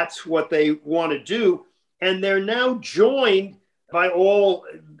that that's what they want to do. And they're now joined by all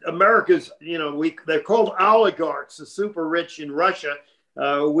America's, they're called oligarchs, the super rich in Russia.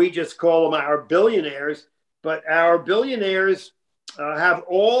 We just call them our billionaires, but our billionaires have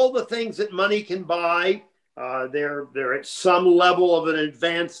all the things that money can buy. They're at some level of an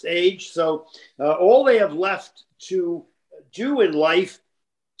advanced age. So all they have left to do in life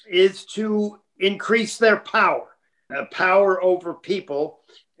is to increase their power over people.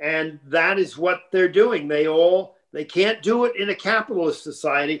 And that is what they're doing. They can't do it in a capitalist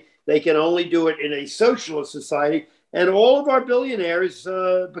society. They can only do it in a socialist society. And all of our billionaires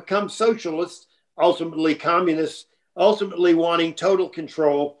become socialists, ultimately communists, ultimately wanting total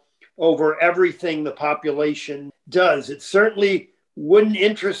control over everything the population does. It certainly wouldn't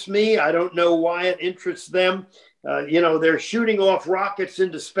interest me. I don't know why it interests them. They're shooting off rockets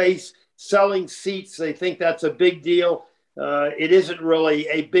into space, selling seats. They think that's a big deal. It isn't really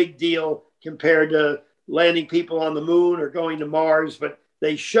a big deal compared to landing people on the moon or going to Mars, but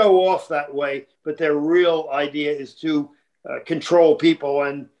they show off that way. But their real idea is to control people.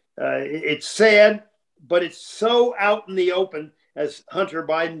 And it's sad, but it's so out in the open, as Hunter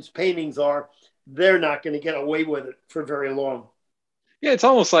Biden's paintings are, they're not going to get away with it for very long. Yeah, it's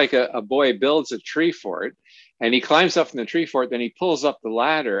almost like a boy builds a tree fort and he climbs up in the tree fort, then he pulls up the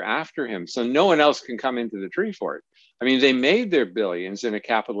ladder after him so no one else can come into the tree fort. I mean, they made their billions in a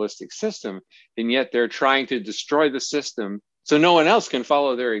capitalistic system, and yet they're trying to destroy the system so no one else can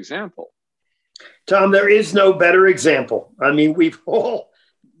follow their example. Tom, there is no better example. I mean,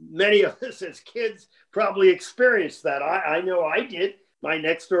 many of us as kids probably experienced that. I know I did. My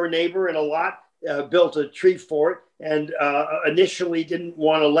next door neighbor in a lot built a tree fort and initially didn't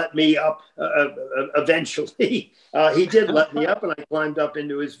want to let me up. Eventually, he did let me up, and I climbed up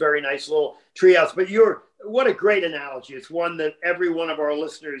into his very nice little treehouse. But what a great analogy. It's one that every one of our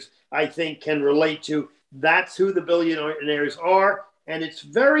listeners, I think, can relate to. That's who the billionaires are. And it's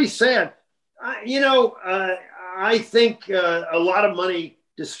very sad. I think a lot of money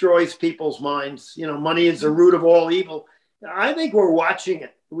destroys people's minds. Money is the root of all evil. I think we're watching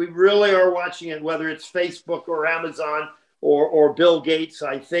it. We really are watching it, whether it's Facebook or Amazon or Bill Gates.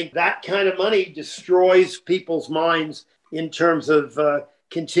 I think that kind of money destroys people's minds in terms of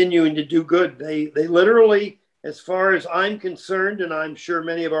continuing to do good. They literally, as far as I'm concerned, and I'm sure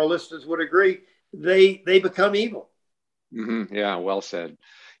many of our listeners would agree, they become evil. Mm-hmm. Yeah, well said.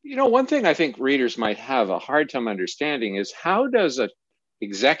 One thing I think readers might have a hard time understanding is how does an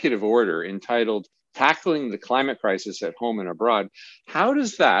executive order entitled Tackling the Climate Crisis at Home and Abroad, how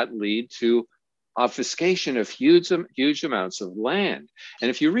does that lead to obfuscation of huge amounts of land? And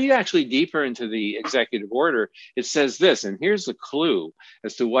if you read actually deeper into the executive order, it says this, and here's the clue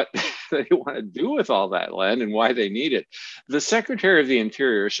as to what they want to do with all that land and why they need it. The Secretary of the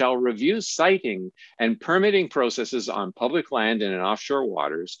Interior shall review siting and permitting processes on public land and in offshore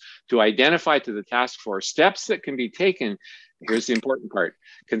waters to identify to the task force steps that can be taken. Here's the important part,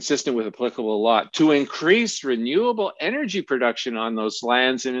 consistent with applicable law, to increase renewable energy production on those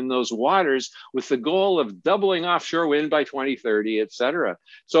lands and in those waters with the goal of doubling offshore wind by 2030, et cetera.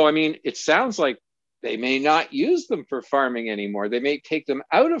 So, I mean, it sounds like they may not use them for farming anymore. They may take them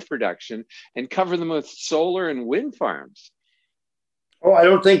out of production and cover them with solar and wind farms. Oh, I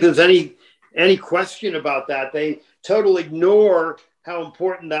don't think there's any question about that. They totally ignore how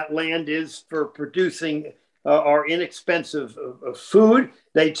important that land is for producing our inexpensive food.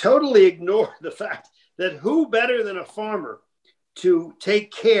 They totally ignore the fact that who better than a farmer to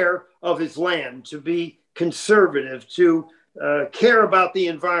take care of his land, to be conservative, to care about the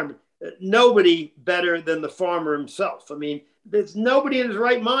environment. Nobody better than the farmer himself. I mean, there's nobody in his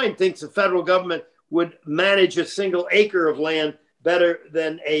right mind thinks the federal government would manage a single acre of land better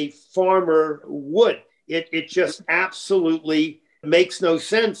than a farmer would. It just absolutely makes no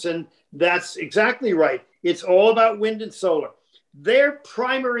sense. And that's exactly right. It's all about wind and solar. Their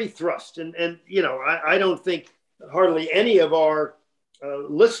primary thrust, and you know, I don't think hardly any of our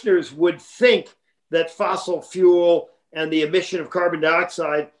listeners would think that fossil fuel and the emission of carbon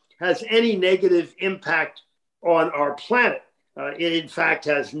dioxide has any negative impact on our planet. It, in fact,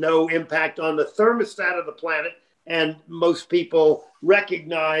 has no impact on the thermostat of the planet. And most people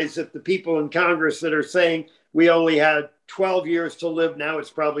recognize that the people in Congress that are saying we only had 12 years to live, now it's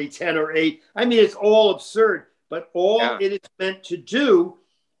probably 10 or 8. I mean, it's all absurd. But all it is meant to do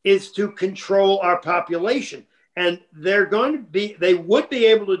is to control our population. And they would be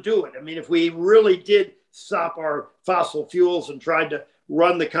able to do it. I mean, if we really did stop our fossil fuels and tried to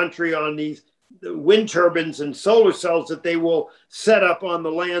run the country on these wind turbines and solar cells that they will set up on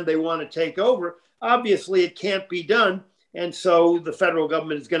the land they want to take over, obviously it can't be done. And so the federal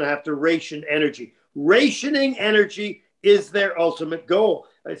government is going to have to ration energy. Rationing energy is their ultimate goal.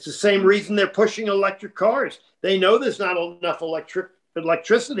 It's the same reason they're pushing electric cars. They know there's not enough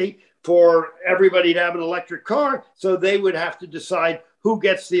electricity for everybody to have an electric car, so they would have to decide who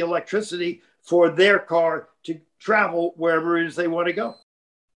gets the electricity for their car to travel wherever it is they want to go.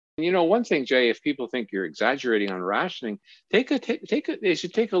 You know, one thing, Jay, if people think you're exaggerating on rationing, they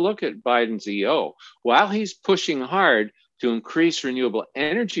should take a look at Biden's EO. While he's pushing hard to increase renewable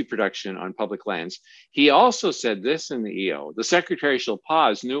energy production on public lands, he also said this in the EO: the secretary shall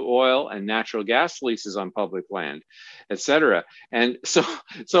pause new oil and natural gas leases on public land, etc. And so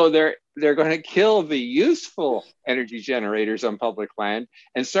they're going to kill the useful energy generators on public land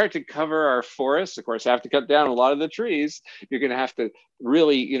and start to cover our forests. Of course, have to cut down a lot of the trees. You're going to have to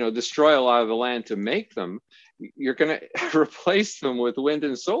really, you know, destroy a lot of the land to make them. You're going to replace them with wind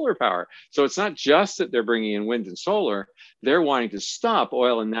and solar power. So it's not just that they're bringing in wind and solar, they're wanting to stop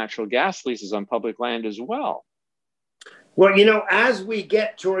oil and natural gas leases on public land as well. Well, you know, as we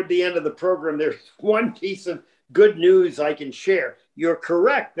get toward the end of the program, there's one piece of good news I can share. You're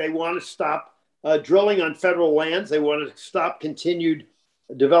correct. They want to stop drilling on federal lands. They want to stop continued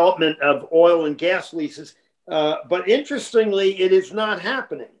development of oil and gas leases. But interestingly, it is not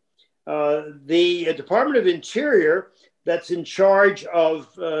happening. The Department of Interior, that's in charge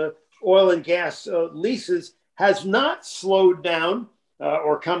of oil and gas leases, has not slowed down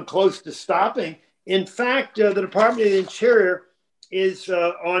or come close to stopping. In fact, the Department of the Interior is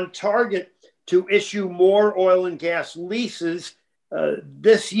on target to issue more oil and gas leases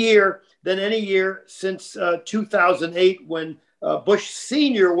this year than any year since 2008, when Bush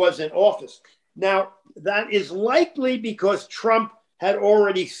Sr. was in office. Now, that is likely because Trump had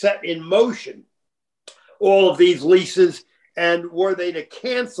already set in motion all of these leases, and were they to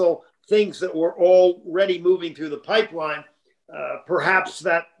cancel things that were already moving through the pipeline, perhaps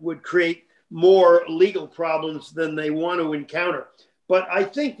that would create more legal problems than they want to encounter. But I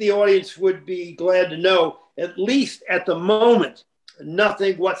think the audience would be glad to know, at least at the moment,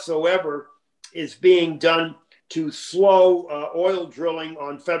 nothing whatsoever is being done to slow oil drilling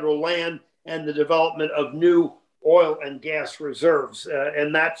on federal land and the development of new oil and gas reserves.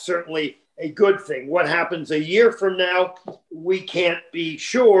 And that's certainly a good thing. What happens a year from now, we can't be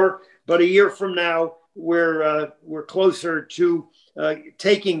sure, but a year from now, we're closer to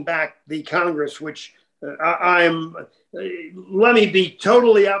taking back the Congress, which let me be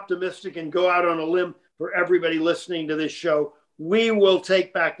totally optimistic and go out on a limb for everybody listening to this show. We will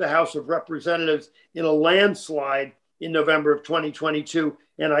take back the House of Representatives in a landslide in November of 2022.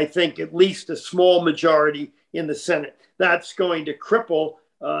 And I think at least a small majority in the Senate. That's going to cripple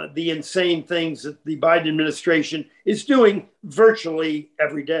the insane things that the Biden administration is doing virtually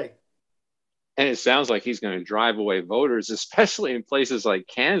every day. And it sounds like he's going to drive away voters, especially in places like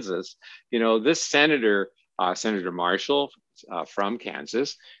Kansas. You know, this Senator Marshall from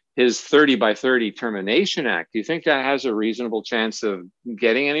Kansas, his 30 by 30 Termination Act, do you think that has a reasonable chance of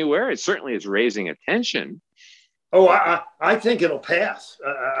getting anywhere? It certainly is raising attention. Oh, I think it'll pass.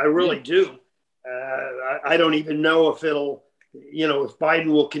 I really do. I don't even know if if Biden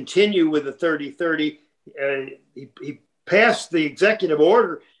will continue with the 30-30. He passed the executive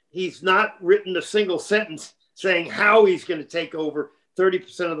order. He's not written a single sentence saying how he's going to take over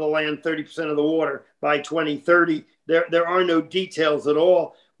 30% of the land, 30% of the water by 2030. There are no details at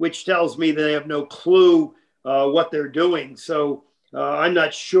all, which tells me they have no clue what they're doing. So I'm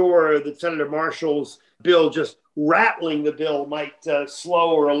not sure that Senator Marshall's bill, just rattling the bill, might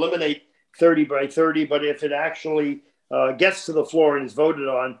slow or eliminate 30 by 30. But if it actually gets to the floor and is voted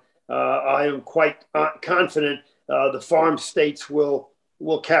on, I am quite confident the farm states will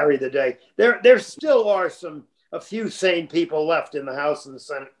carry the day. There still are a few sane people left in the House and the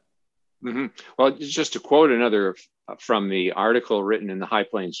Senate. Mm-hmm. Well, just to quote another from the article written in the High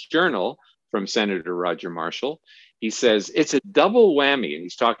Plains Journal from Senator Roger Marshall, he says, it's a double whammy, and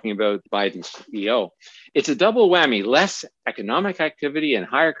he's talking about Biden's EO. It's a double whammy, less economic activity and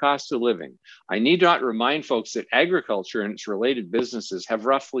higher cost of living. I need not remind folks that agriculture and its related businesses have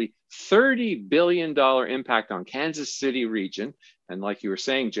roughly $30 billion impact on Kansas City region. And like you were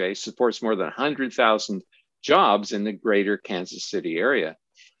saying, Jay, supports more than 100,000 jobs in the greater Kansas City area.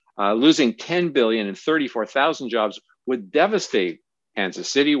 Losing $10 billion and 34,000 jobs would devastate Kansas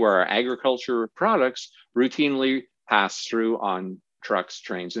City, where our agriculture products routinely pass through on trucks,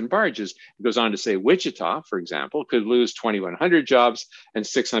 trains, and barges. It goes on to say Wichita, for example, could lose 2,100 jobs and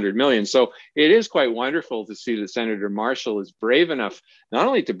 600 million. So it is quite wonderful to see that Senator Marshall is brave enough not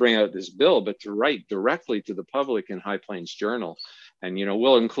only to bring out this bill, but to write directly to the public in High Plains Journal. And,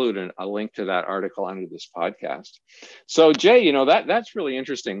 we'll include a link to that article under this podcast. So, Jay, that's really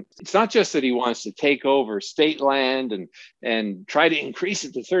interesting. It's not just that he wants to take over state land and try to increase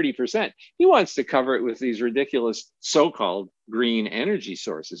it to 30%. He wants to cover it with these ridiculous so-called green energy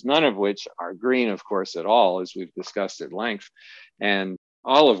sources, none of which are green, of course, at all, as we've discussed at length, and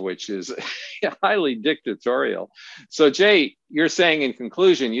all of which is highly dictatorial. So, Jay, you're saying in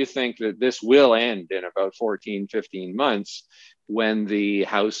conclusion, you think that this will end in about 14, 15 months, when the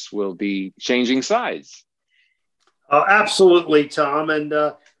House will be changing sides. Absolutely, Tom. And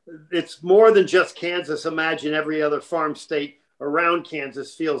it's more than just Kansas. Imagine every other farm state around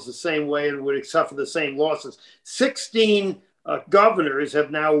Kansas feels the same way and would suffer the same losses. 16 governors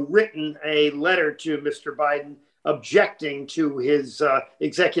have now written a letter to Mr. Biden objecting to his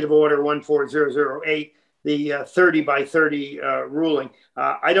Executive Order 14008, the 30 by 30 ruling.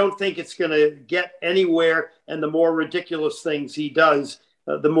 I don't think it's going to get anywhere. And the more ridiculous things he does,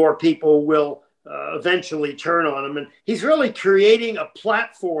 the more people will eventually turn on him. And he's really creating a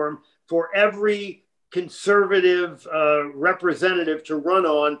platform for every conservative representative to run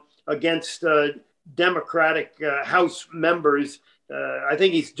on against Democratic House members. I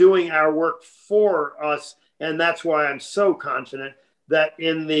think he's doing our work for us. And that's why I'm so confident that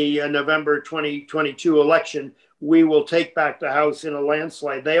in the November 2022 election, we will take back the House in a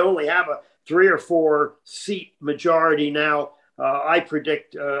landslide. They only have a 3 or 4 seat majority now. I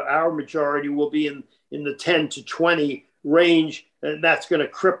predict our majority will be in the 10 to 20 range, and that's going to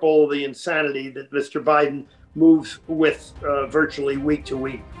cripple the insanity that Mr. Biden moves with virtually week to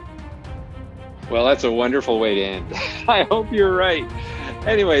week. Well, that's a wonderful way to end. I hope you're right.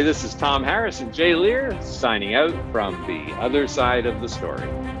 Anyway, this is Tom Harris and Jay Lear signing out from the other side of the story.